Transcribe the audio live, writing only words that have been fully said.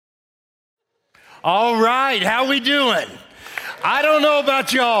All right, how we doing? I don't know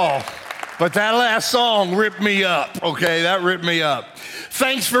about y'all, but that last song ripped me up, okay? That ripped me up.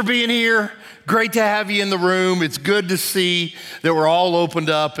 Thanks for being here. Great to have you in the room. It's good to see that we're all opened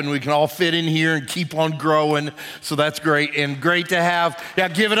up and we can all fit in here and keep on growing. So that's great. And great to have,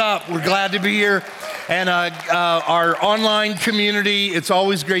 give it up. We're glad to be here. And our online community, it's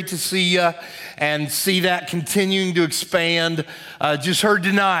always great to see you and see that continuing to expand. Just heard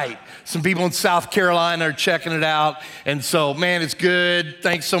tonight, some people in South Carolina are checking it out. And so, man, it's good.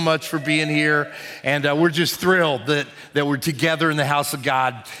 Thanks so much for being here. And we're just thrilled that we're together in the house of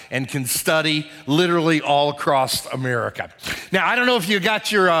God and can study literally all across America. Now, I don't know if you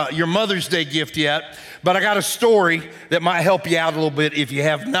got your Mother's Day gift yet, but I got a story that might help you out a little bit if you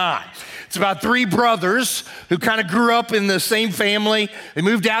have not. It's about three brothers who kind of grew up in the same family. They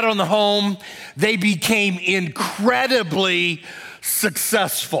moved out on the home. They became incredibly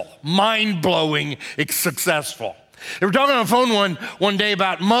successful, mind-blowing successful. They were talking on the phone one day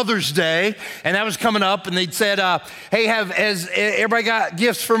about Mother's Day, and that was coming up, and they'd said, hey, has everybody got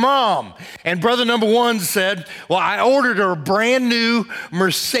gifts for Mom? And brother number one said, well, I ordered her a brand new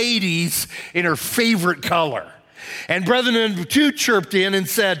Mercedes in her favorite color. And brother number two chirped in and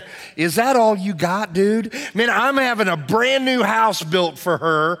said, is that all you got, dude? Man, I'm having a brand new house built for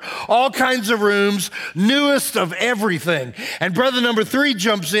her, all kinds of rooms, newest of everything. And brother number three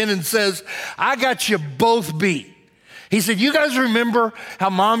jumps in and says, I got you both beat. He said, you guys remember how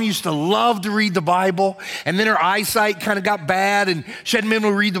Mom used to love to read the Bible, and then her eyesight kind of got bad and she hadn't been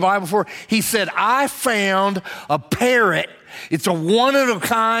able to read the Bible before? He said, I found a parrot. It's a one of a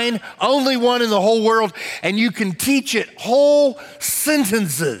kind, only one in the whole world, and you can teach it whole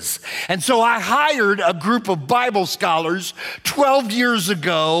sentences. And so I hired a group of Bible scholars 12 years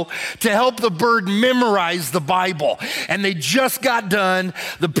ago to help the bird memorize the Bible. And they just got done.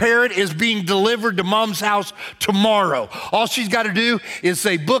 The parrot is being delivered to Mom's house tomorrow. All she's got to do is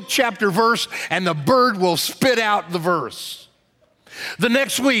say book, chapter, verse, and the bird will spit out the verse. The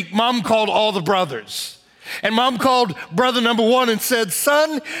next week, Mom called all the brothers. And Mom called brother number one and said,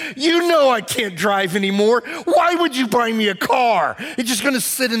 son, you know I can't drive anymore. Why would you buy me a car? It's just going to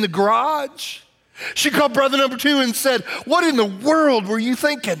sit in the garage. She called brother number two and said, what in the world were you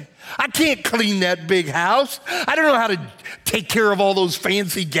thinking? I can't clean that big house. I don't know how to take care of all those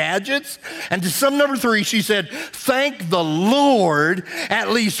fancy gadgets. And to son number three, she said, thank the Lord, at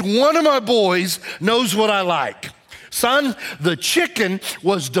least one of my boys knows what I like. Son, the chicken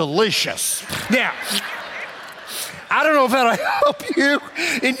was delicious. Now, I don't know if that'll help you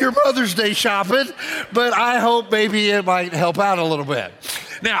in your Mother's Day shopping, but I hope maybe it might help out a little bit.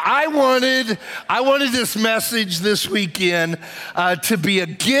 Now, I wanted this message this weekend to be a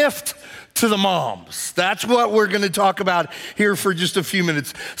gift to the moms. That's what we're going to talk about here for just a few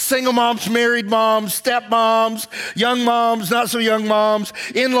minutes. Single moms, married moms, stepmoms, young moms, not so young moms,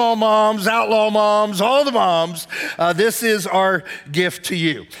 in-law moms, outlaw moms, all the moms. This is our gift to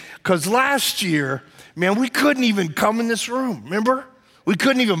you. Because last year, man, we couldn't even come in this room, remember? We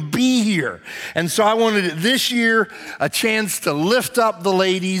couldn't even be here. And so I wanted this year a chance to lift up the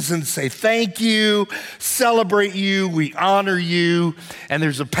ladies and say thank you, celebrate you, we honor you. And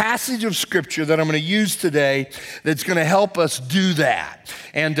there's a passage of scripture that I'm going to use today that's going to help us do that.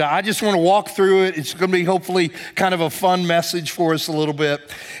 And I just want to walk through it. It's going to be hopefully kind of a fun message for us a little bit.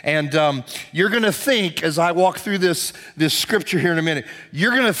 And you're going to think, as I walk through this scripture here in a minute,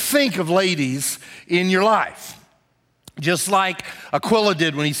 you're going to think of ladies in your life. Just like Aquila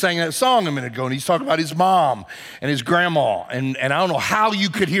did when he sang that song a minute ago, and he's talking about his mom and his grandma. And I don't know how you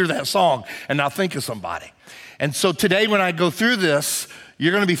could hear that song and not think of somebody. And so today when I go through this,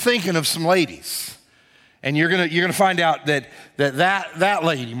 you're going to be thinking of some ladies. And you're gonna find out that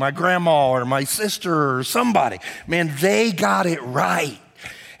lady, my grandma or my sister or somebody, man, they got it right.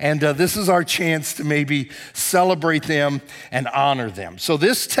 And this is our chance to maybe celebrate them and honor them. So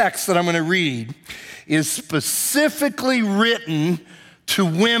this text that I'm going to read is specifically written to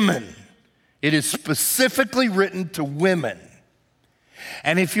women. It is specifically written to women.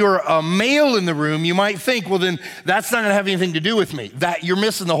 And if you're a male in the room, you might think, well, then that's not going to have anything to do with me. That you're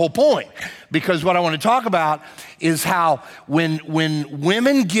missing the whole point. Because what I want to talk about is how when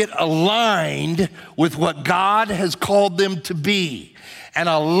women get aligned with what God has called them to be, and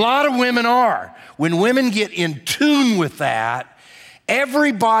a lot of women are, when women get in tune with that,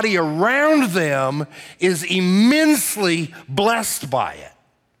 everybody around them is immensely blessed by it.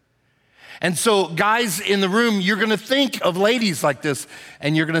 And so guys in the room, you're going to think of ladies like this,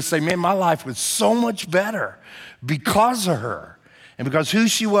 and you're going to say, man, my life was so much better because of her. and because who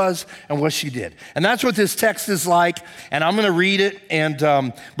she was and what she did. And that's what this text is like, and I'm gonna read it,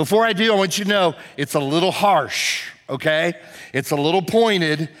 and before I do, I want you to know it's a little harsh, okay? It's a little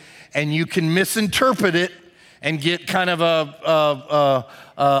pointed, and you can misinterpret it and get kind of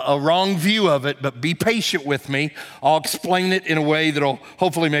a wrong view of it, but be patient with me. I'll explain it in a way that'll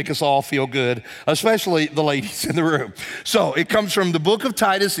hopefully make us all feel good, especially the ladies in the room. So it comes from the book of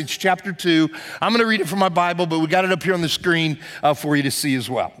Titus. It's chapter 2. I'm gonna read it from my Bible, but we got it up here on the screen for you to see as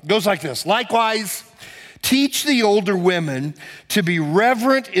well. It goes like this. Likewise, teach the older women to be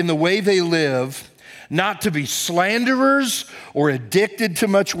reverent in the way they live, not to be slanderers or addicted to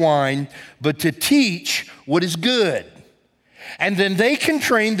much wine, but to teach what is good. And then they can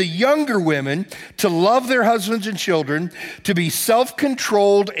train the younger women to love their husbands and children, to be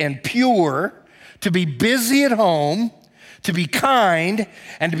self-controlled and pure, to be busy at home, to be kind,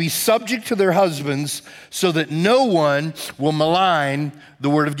 and to be subject to their husbands, so that no one will malign the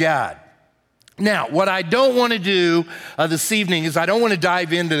word of God. Now, what I don't want to do this evening is I don't want to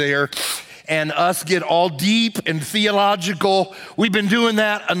dive into there and us get all deep and theological. We've been doing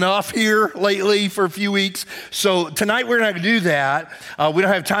that enough here lately for a few weeks. So tonight we're not gonna do that. We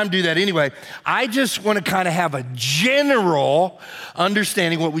don't have time to do that anyway. I just wanna kind of have a general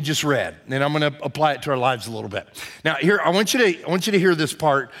understanding of what we just read. And I'm gonna apply it to our lives a little bit. Now here, I want you to hear this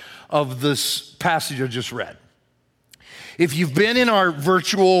part of this passage I just read. If you've been in our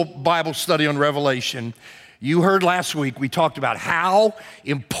virtual Bible study on Revelation, you heard last week, we talked about how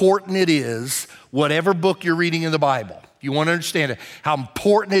important it is, whatever book you're reading in the Bible, you want to understand it, how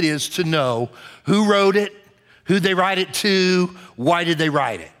important it is to know who wrote it, who they write it to, why did they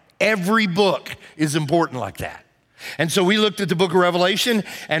write it. Every book is important like that. And so we looked at the book of Revelation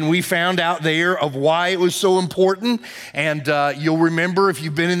and we found out there of why it was so important. And you'll remember if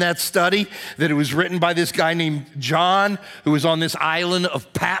you've been in that study that it was written by this guy named John who was on this island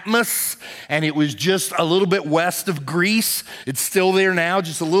of Patmos, and it was just a little bit west of Greece. It's still there now,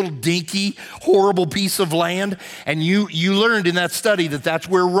 just a little dinky, horrible piece of land. And you learned in that study that that's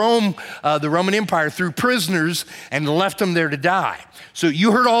where Rome, the Roman Empire, threw prisoners and left them there to die. So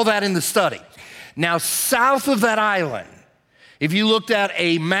you heard all that in the study. Now, south of that island, if you looked at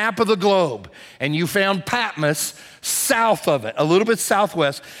a map of the globe and you found Patmos, south of it, a little bit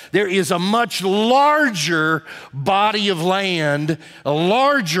southwest, there is a much larger body of land, a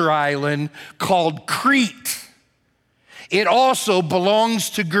larger island called Crete. It also belongs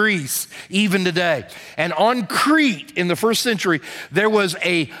to Greece even today. And on Crete in the first century, there was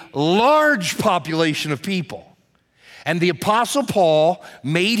a large population of people. And the Apostle Paul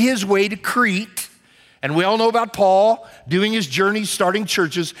made his way to Crete, and we all know about Paul doing his journey, starting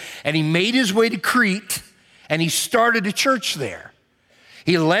churches, and he made his way to Crete, and he started a church there.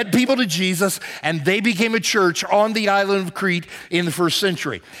 He led people to Jesus, and they became a church on the island of Crete in the first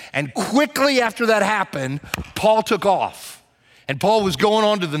century. And quickly after that happened, Paul took off. And Paul was going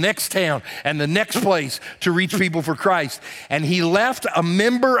on to the next town and the next place to reach people for Christ. And he left a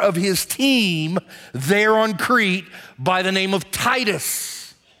member of his team there on Crete by the name of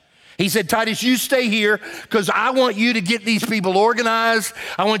Titus. He said, Titus, you stay here because I want you to get these people organized.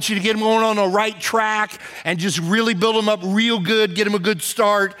 I want you to get them going on the right track and just really build them up real good, get them a good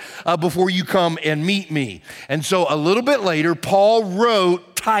start before you come and meet me. And so a little bit later, Paul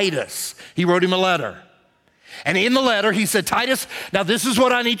wrote Titus. He wrote him a letter. And in the letter, he said, Titus, now this is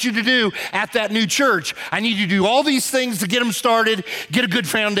what I need you to do at that new church. I need you to do all these things to get them started, get a good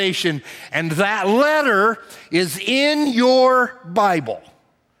foundation. And that letter is in your Bible.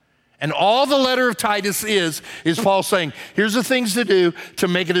 And all the letter of Titus is Paul saying, here's the things to do to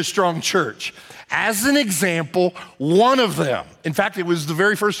make it a strong church. As an example, one of them, in fact, it was the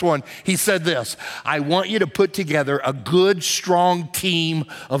very first one, he said this, I want you to put together a good, strong team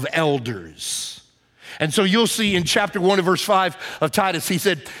of elders. And so you'll see in chapter 1 of verse 5 of Titus, he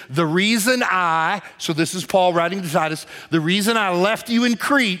said, the reason so this is Paul writing to Titus, the reason I left you in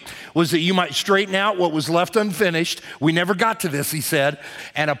Crete was that you might straighten out what was left unfinished. We never got to this, he said,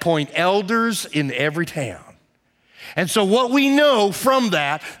 and appoint elders in every town. And so what we know from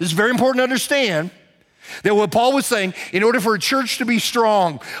that is very important to understand that what Paul was saying, in order for a church to be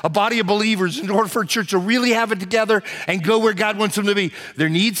strong, a body of believers, in order for a church to really have it together and go where God wants them to be, there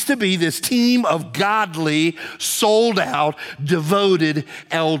needs to be this team of godly, sold out, devoted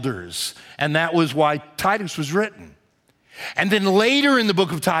elders. And that was why Titus was written. And then later in the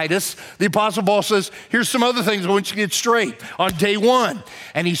book of Titus, the Apostle Paul says, here's some other things I want you to get straight on day 1.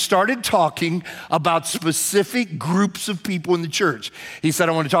 And he started talking about specific groups of people in the church. He said,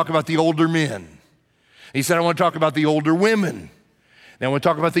 I want to talk about the older men. He said, I want to talk about the older women. Then I want to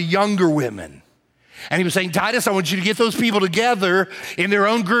talk about the younger women. And he was saying, Titus, I want you to get those people together in their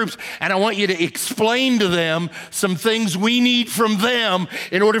own groups, and I want you to explain to them some things we need from them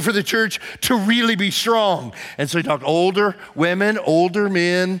in order for the church to really be strong. And so he talked older women, older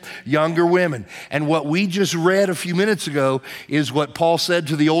men, younger women. And what we just read a few minutes ago is what Paul said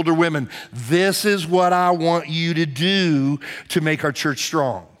to the older women. This is what I want you to do to make our church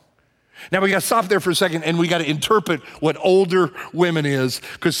strong. Now we got to stop there for a second and we got to interpret what older women is,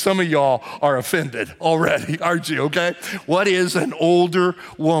 because some of y'all are offended already, aren't you, okay? What is an older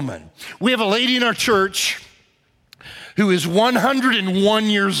woman? We have a lady in our church who is 101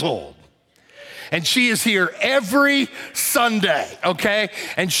 years old. And she is here every Sunday, okay?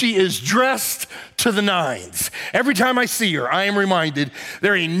 And she is dressed to the nines. Every time I see her, I am reminded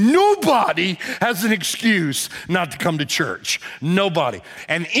there ain't nobody has an excuse not to come to church. Nobody.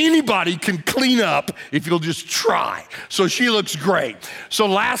 And anybody can clean up if you'll just try. So she looks great. So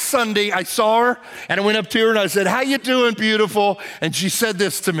last Sunday, I saw her and I went up to her and I said, how you doing, beautiful? And she said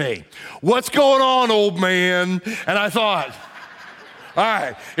this to me, what's going on, old man? And I thought, all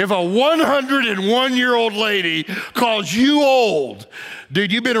right, if a 101-year-old lady calls you old,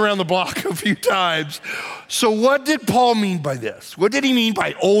 dude, you've been around the block a few times. So what did Paul mean by this? What did he mean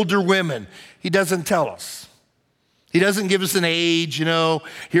by older women? He doesn't tell us. He doesn't give us an age, here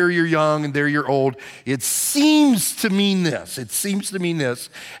you're young and there you're old. It seems to mean this. It seems to mean this,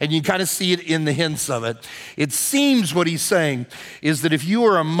 and you kind of see it in the hints of it. It seems what he's saying is that if you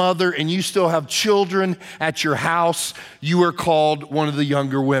are a mother and you still have children at your house, you are called one of the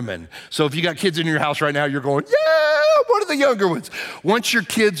younger women. So if you got kids in your house right now, you're going, yeah, one of the younger ones. Once your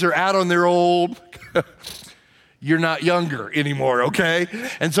kids are out on their old, you're not younger anymore, okay?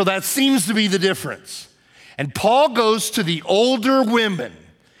 And so that seems to be the difference. And Paul goes to the older women.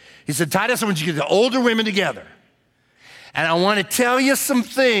 He said, Titus, I want you to get the older women together. And I want to tell you some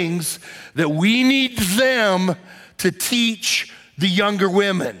things that we need them to teach the younger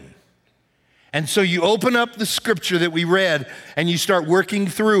women. And so you open up the scripture that we read and you start working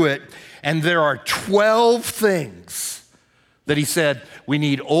through it. And there are 12 things that he said, we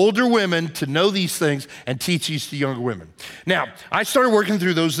need older women to know these things and teach these to younger women. Now, I started working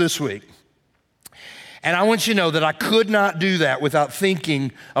through those this week. And I want you to know that I could not do that without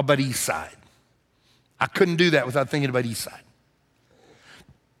thinking about Eastside. I couldn't do that without thinking about Eastside.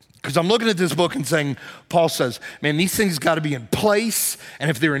 Because I'm looking at this book and saying, Paul says, man, these things got to be in place. And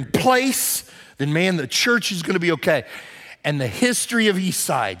if they're in place, then man, the church is going to be okay. And the history of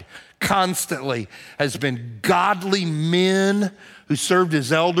Eastside constantly has been godly men who served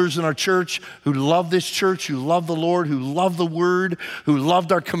as elders in our church, who loved this church, who loved the Lord, who loved the word, who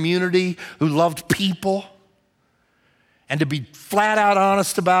loved our community, who loved people. And to be flat out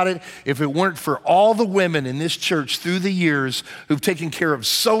honest about it, if it weren't for all the women in this church through the years who've taken care of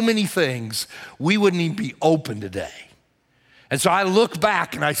so many things, we wouldn't even be open today. And so I look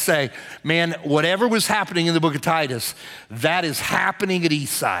back and I say, man, whatever was happening in the book of Titus, that is happening at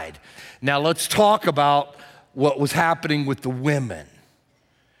Eastside. Now let's talk about what was happening with the women.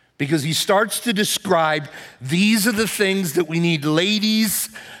 Because he starts to describe these are the things that we need ladies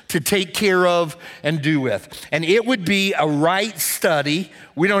to take care of and do with. And it would be a right study.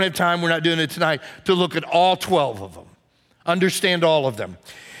 We don't have time, we're not doing it tonight, to look at all 12 of them, understand all of them.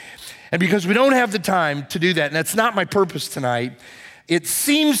 And because we don't have the time to do that, and that's not my purpose tonight, it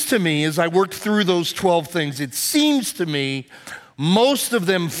seems to me, as I worked through those 12 things, it seems to me most of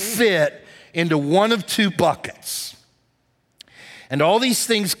them fit into one of two buckets. And all these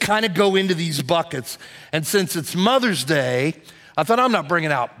things kind of go into these buckets. And since it's Mother's Day, I thought I'm not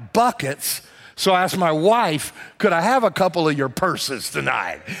bringing out buckets. So I asked my wife, could I have a couple of your purses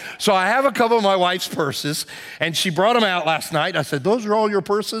tonight? So I have a couple of my wife's purses, and she brought them out last night. I said, those are all your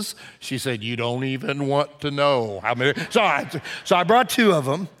purses? She said, you don't even want to know how many. So I brought two of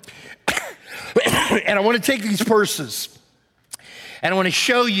them, and I want to take these purses, and I want to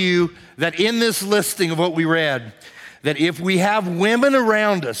show you that in this listing of what we read, that if we have women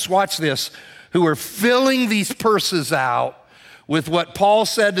around us, watch this, who are filling these purses out with what Paul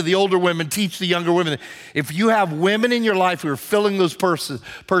said to the older women, teach the younger women. If you have women in your life who are filling those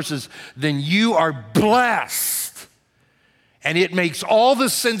purses, then you are blessed. And it makes all the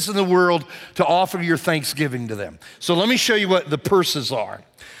sense in the world to offer your thanksgiving to them. So let me show you what the purses are.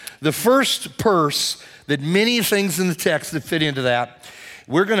 The first purse, that many things in the text that fit into that,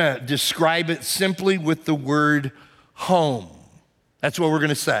 we're going to describe it simply with the word home. That's what we're going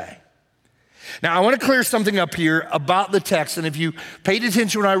to say. Now, I want to clear something up here about the text, and if you paid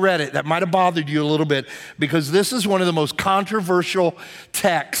attention when I read it, that might have bothered you a little bit, because this is one of the most controversial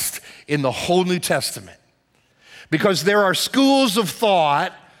texts in the whole New Testament. Because there are schools of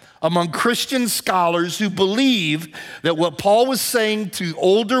thought among Christian scholars who believe that what Paul was saying to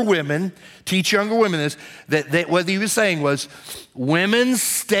older women, teach younger women this, that what he was saying was, women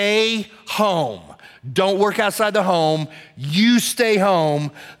stay home. Don't work outside the home. You stay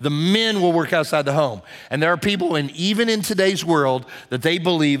home. The men will work outside the home. And there are people, and even in today's world, that they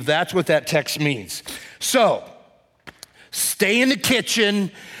believe that's what that text means. So, stay in the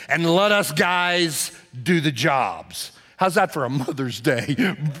kitchen and let us guys do the jobs. How's that for a Mother's Day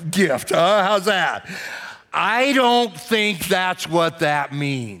gift, huh? How's that? I don't think that's what that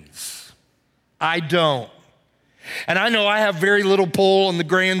means. I don't. And I know I have very little pull on the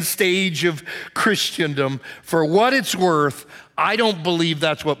grand stage of Christendom. For what it's worth, I don't believe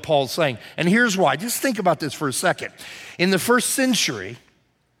that's what Paul's saying. And here's why. Just think about this for a second. In the first century,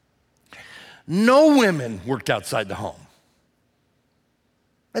 no women worked outside the home.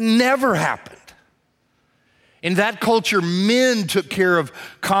 It never happened. In that culture, men took care of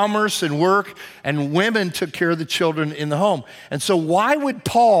commerce and work, and women took care of the children in the home. And so why would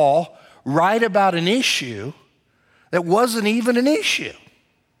Paul write about an issue that wasn't even an issue?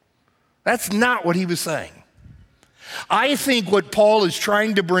 That's not what he was saying. I think what Paul is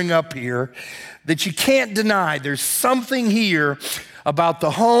trying to bring up here, that you can't deny, there's something here about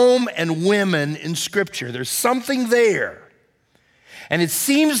the home and women in Scripture. There's something there. And it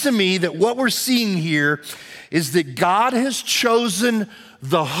seems to me that what we're seeing here is that God has chosen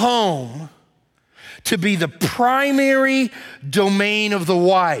the home to be the primary domain of the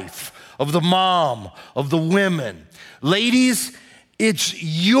wife, of the mom, of the women. Ladies, it's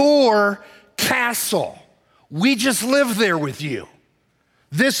your castle. We just live there with you.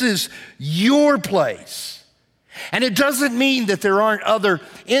 This is your place. And it doesn't mean that there aren't other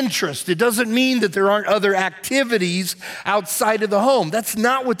interests. It doesn't mean that there aren't other activities outside of the home. That's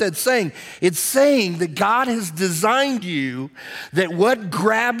not what that's saying. It's saying that God has designed you, that what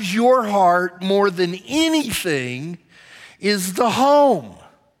grabs your heart more than anything is the home.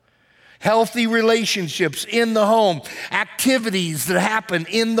 Healthy relationships in the home, activities that happen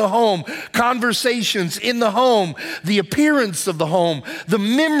in the home, conversations in the home, the appearance of the home, the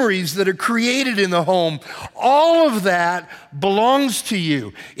memories that are created in the home. All of that belongs to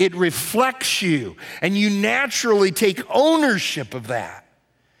you. It reflects you, and you naturally take ownership of that.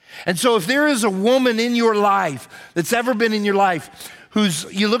 And so if there is a woman in your life that's ever been in your life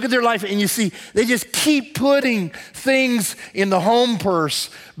you look at their life and you see they just keep putting things in the home purse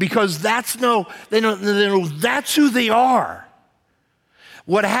because they know that's who they are.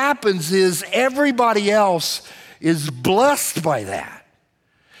 What happens is everybody else is blessed by that.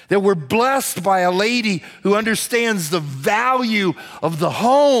 That we're blessed by a lady who understands the value of the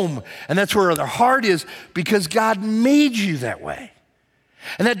home, and that's where their heart is, because God made you that way.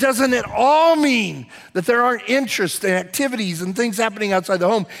 And that doesn't at all mean that there aren't interests and activities and things happening outside the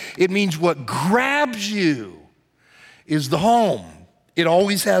home. It means what grabs you is the home. It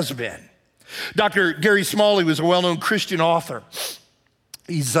always has been. Dr. Gary Smalley was a well-known Christian author.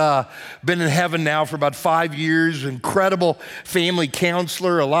 He's been in heaven now for about 5 years, incredible family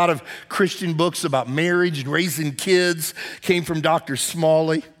counselor. A lot of Christian books about marriage and raising kids came from Dr.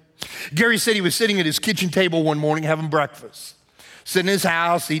 Smalley. Gary said he was sitting at his kitchen table one morning having breakfast. Sitting in his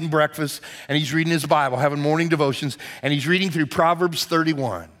house, eating breakfast, and he's reading his Bible, having morning devotions, and he's reading through Proverbs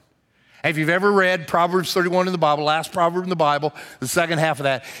 31. And if you've ever read Proverbs 31 in the Bible, last proverb in the Bible, the second half of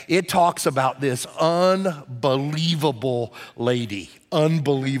that, it talks about this unbelievable lady.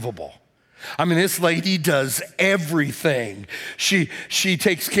 Unbelievable. I mean, this lady does everything. She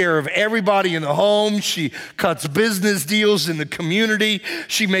takes care of everybody in the home. She cuts business deals in the community.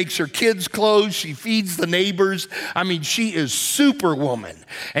 She makes her kids' clothes. She feeds the neighbors. I mean, she is superwoman.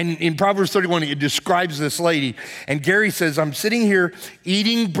 And in Proverbs 31, it describes this lady. And Gary says, I'm sitting here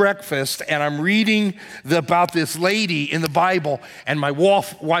eating breakfast, and I'm reading about this lady in the Bible, and my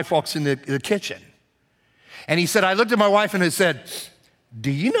wife walks in the kitchen. And he said, I looked at my wife and I said, do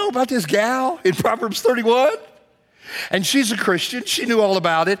you know about this gal in Proverbs 31? And she's a Christian. She knew all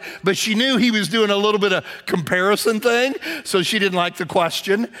about it, but she knew he was doing a little bit of comparison thing, so she didn't like the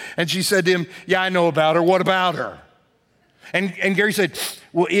question. And she said to him, yeah, I know about her. What about her? And Gary said,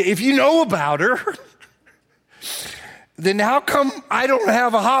 well, if you know about her, then how come I don't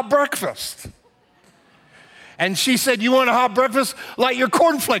have a hot breakfast? And she said, you want a hot breakfast? Light your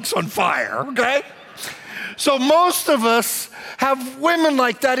cornflakes on fire, okay? So most of us have women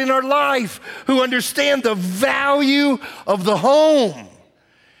like that in our life who understand the value of the home.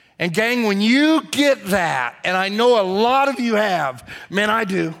 And gang, when you get that, and I know a lot of you have, man, I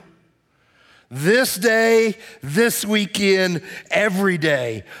do, This day, this weekend, every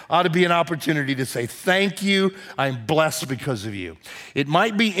day ought to be an opportunity to say, thank you, I'm blessed because of you. It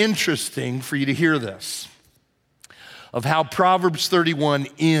might be interesting for you to hear this, of how Proverbs 31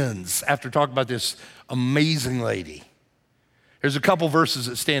 ends after talking about this amazing lady. There's a couple verses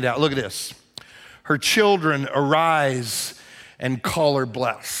that stand out. Look at this. Her children arise and call her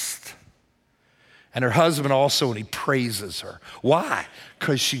blessed. And her husband also, and he praises her. Why?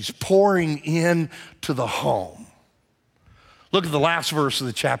 Because she's pouring into the home. Look at the last verse of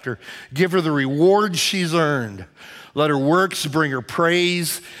the chapter. Give her the reward she's earned. Let her works bring her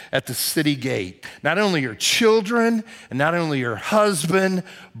praise at the city gate. Not only her children, and not only her husband,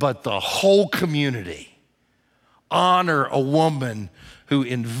 but the whole community. Honor a woman who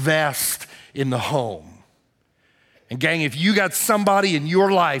invests in the home. And gang, if you got somebody in your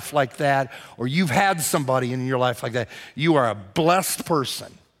life like that, or you've had somebody in your life like that, you are a blessed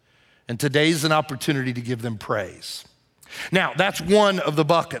person. And today's an opportunity to give them praise. Now, that's one of the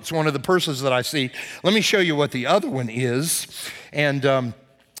buckets, one of the persons that I see. Let me show you what the other one is. And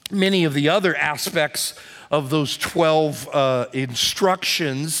many of the other aspects of those 12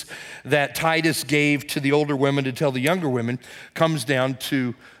 instructions that Titus gave to the older women to tell the younger women comes down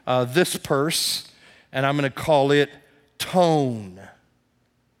to this purse, and I'm going to call it tone.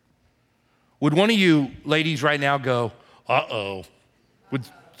 Would one of you ladies right now go, uh-oh?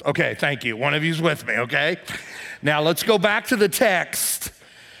 Okay, thank you. One of you's with me, okay? Now let's go back to the text.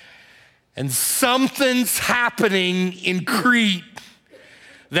 And something's happening in Crete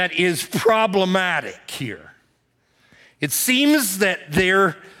that is problematic here. It seems that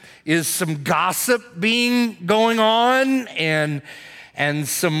there is some gossip going on, and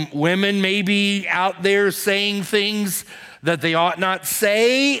some women maybe out there saying things that they ought not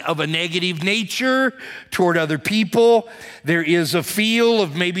say of a negative nature toward other people. There is a feel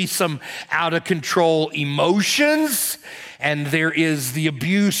of maybe some out of control emotions, and there is the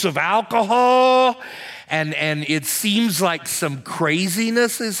abuse of alcohol, and it seems like some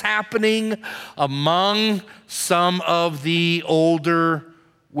craziness is happening among some of the older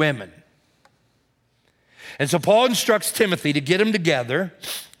women. And so Paul instructs Timothy to get them together,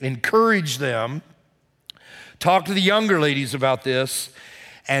 encourage them, talk to the younger ladies about this,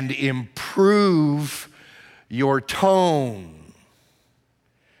 and improve your tone.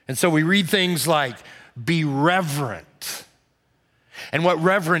 And so we read things like, be reverent. And what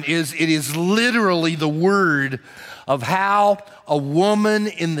reverent is, it is literally the word of how a woman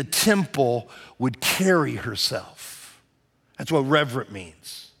in the temple would carry herself. That's what reverent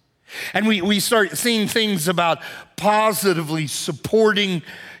means. And we start seeing things about positively supporting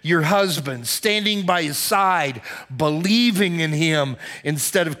your husband, standing by his side, believing in him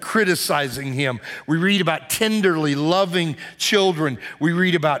instead of criticizing him. We read about tenderly loving children. We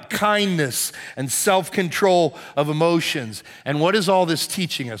read about kindness and self-control of emotions. And what is all this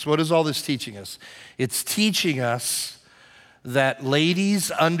teaching us? What is all this teaching us? It's teaching us that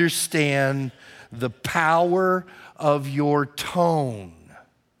ladies understand the power of your tone.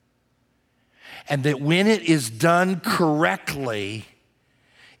 And that when it is done correctly,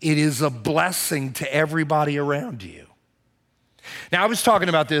 it is a blessing to everybody around you. Now, I was talking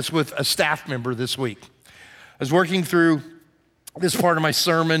about this with a staff member this week. I was working through this part of my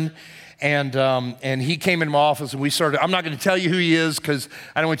sermon, and he came into my office, and we started. I'm not going to tell you who he is because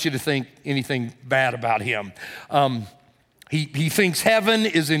I don't want you to think anything bad about him. He thinks heaven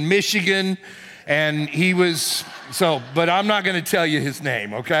is in Michigan, and but I'm not going to tell you his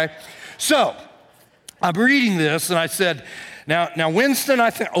name, okay? So, I'm reading this, and I said, now Winston, I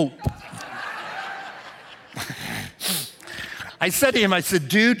said to him,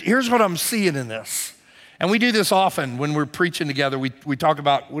 dude, here's what I'm seeing in this. And we do this often when we're preaching together. We talk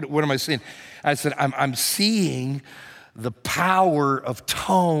about, what am I seeing? I said, I'm seeing the power of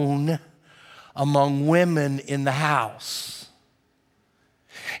tone among women in the house.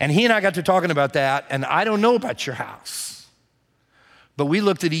 And he and I got to talking about that, and I don't know about your house. But we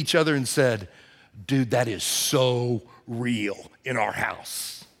looked at each other and said, dude, that is so real in our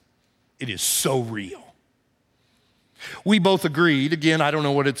house. It is so real. We both agreed, again, I don't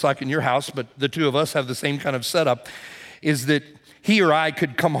know what it's like in your house, but the two of us have the same kind of setup, is that he or I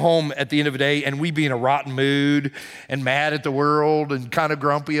could come home at the end of the day and we'd be in a rotten mood and mad at the world and kind of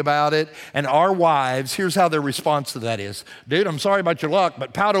grumpy about it. And our wives, here's how their response to that is. Dude, I'm sorry about your luck,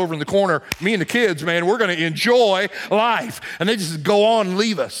 but pout over in the corner, me and the kids, man, we're going to enjoy life. And they just go on and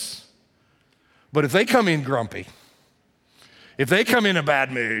leave us. But if they come in grumpy, if they come in a bad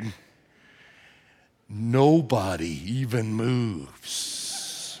mood, nobody even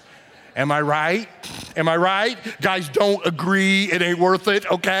moves. Am I right? Am I right? Guys, don't agree. It ain't worth it,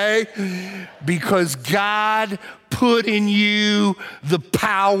 okay? Because God put in you the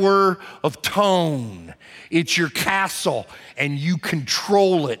power of tone. It's your castle, and you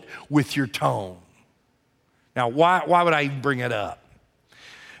control it with your tone. Now, why would I even bring it up?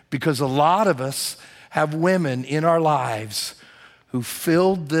 Because a lot of us have women in our lives who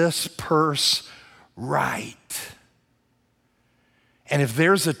filled this purse right. And if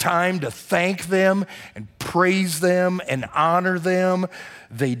there's a time to thank them and praise them and honor them,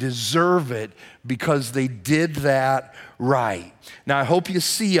 they deserve it because they did that right. Now, I hope you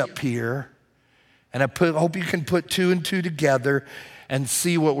see up here, and hope you can put two and two together and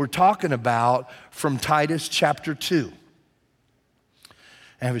see what we're talking about from Titus chapter 2.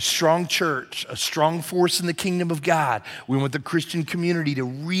 And have a strong church, a strong force in the kingdom of God. We want the Christian community to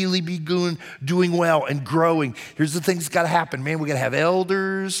really be doing well and growing. Here's the things that got to happen, man. We got to have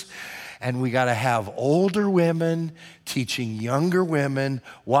elders, and we got to have older women teaching younger women,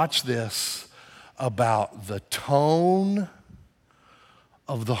 watch this, about the tone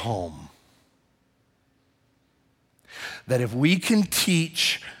of the home. That if we can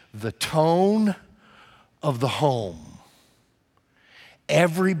teach the tone of the home,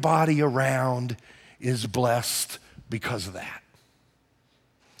 everybody around is blessed because of that.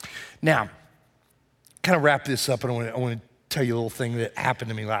 Now, kind of wrap this up, and I want to tell you a little thing that happened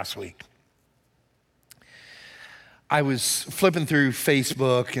to me last week. I was flipping through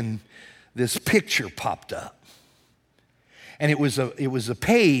Facebook, and this picture popped up. And it was a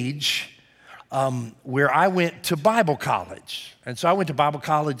page where I went to Bible college. And so I went to Bible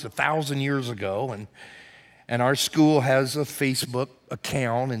college 1,000 years ago, and our school has a Facebook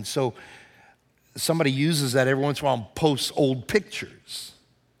account, and so somebody uses that every once in a while and posts old pictures.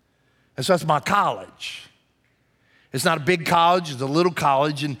 And so that's my college. It's not a big college, it's a little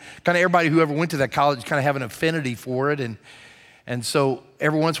college, and kind of everybody who ever went to that college kind of have an affinity for it, and so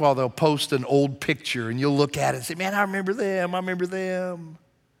every once in a while they'll post an old picture, and you'll look at it and say, man, I remember them.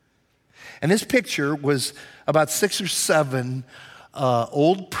 And this picture was about 6 or 7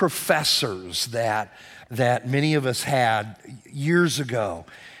 old professors that many of us had years ago.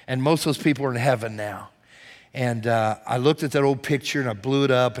 And most of those people are in heaven now. And I looked at that old picture and I blew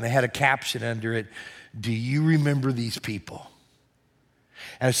it up and I had a caption under it, do you remember these people?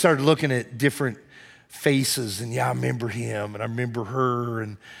 And I started looking at different faces and yeah, I remember him and I remember her,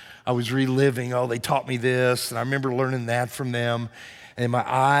 and I was reliving, they taught me this, and I remember learning that from them. And my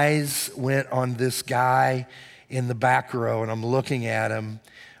eyes went on this guy in the back row, and I'm looking at him.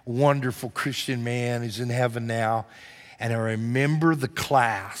 Wonderful Christian man who's in heaven now. And I remember the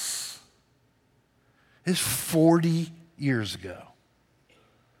class. It's 40 years ago.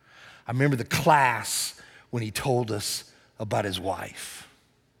 I remember the class when he told us about his wife.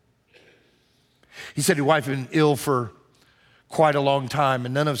 He said his wife had been ill for quite a long time,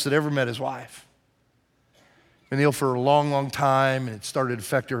 and none of us had ever met his wife. Been ill for a long, long time, and it started to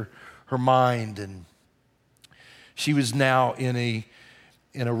affect her mind, and she was now in a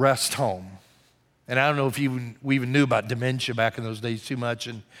rest home. And I don't know if we even knew about dementia back in those days too much.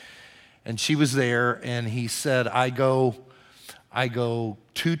 And she was there, and he said, I go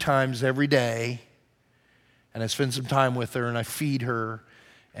 2 times every day, and I spend some time with her, and I feed her,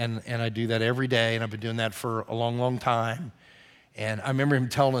 and I do that every day, and I've been doing that for a long, long time. And I remember him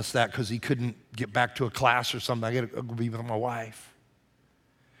telling us that because he couldn't get back to a class or something. I got to go be with my wife.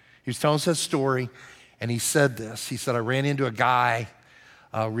 He was telling us that story, and he said this. He said, I ran into a guy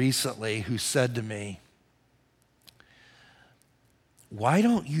recently who said to me, why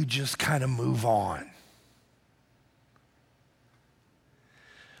don't you just kind of move on?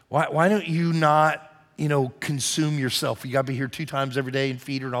 Why don't you not, consume yourself? You got to be here 2 times every day and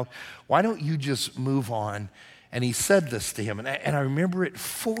feed her and all. Why don't you just move on? And he said this to him, and I remember it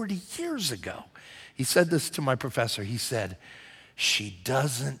 40 years ago. He said this to my professor. He said, she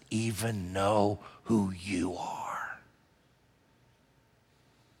doesn't even know who you are.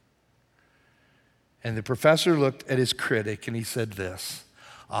 And the professor looked at his critic and he said this,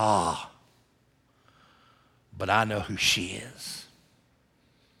 but I know who she is.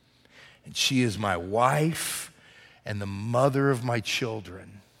 And she is my wife and the mother of my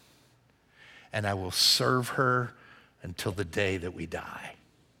children. And I will serve her until the day that we die.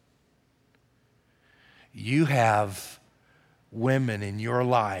 You have women in your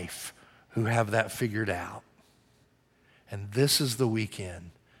life who have that figured out. And this is the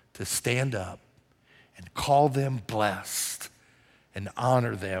weekend to stand up and call them blessed and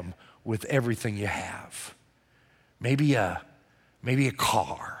honor them with everything you have. Maybe a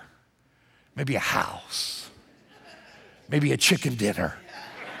car, maybe a house, maybe a chicken dinner.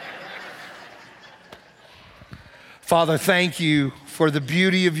 Father, thank you for the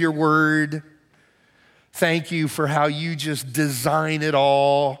beauty of your word. Thank you for how you just design it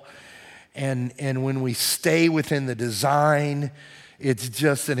all. And when we stay within the design, it's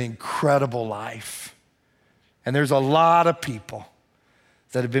just an incredible life. And there's a lot of people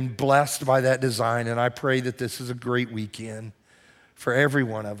that have been blessed by that design. And I pray that this is a great weekend for every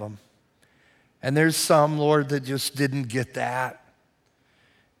one of them. And there's some, Lord, that just didn't get that.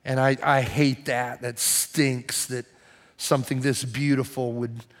 And I hate that. That stinks that something this beautiful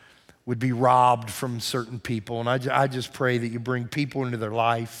would be robbed from certain people. And I just pray that you bring people into their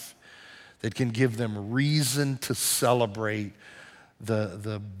life that can give them reason to celebrate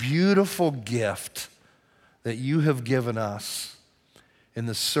the beautiful gift that you have given us in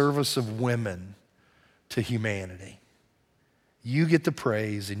the service of women to humanity. You get the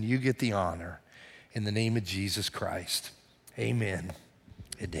praise and you get the honor in the name of Jesus Christ. Amen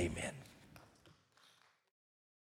and amen.